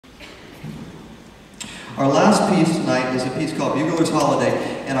Our last piece tonight is a piece called Bugler's Holiday,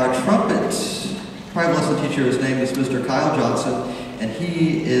 and our trumpet private lesson teacher, his name is Mr. Kyle Johnson, and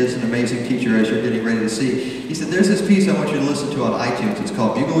he is an amazing teacher, as you're getting ready to see. He said, there's this piece I want you to listen to on iTunes. It's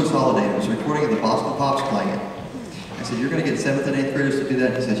called Bugler's Holiday. It was a recording of the Boston Pops playing it. I said, you're going to get 7th and 8th graders to do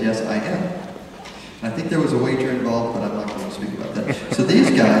that? He says, yes, I am. And I think there was a wager involved, but I'm not going to speak about that. So these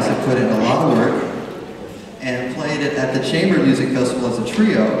guys have put in a lot of work and played it at the Chamber Music Festival as a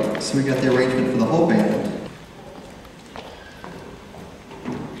trio. So we got the arrangement for the whole band.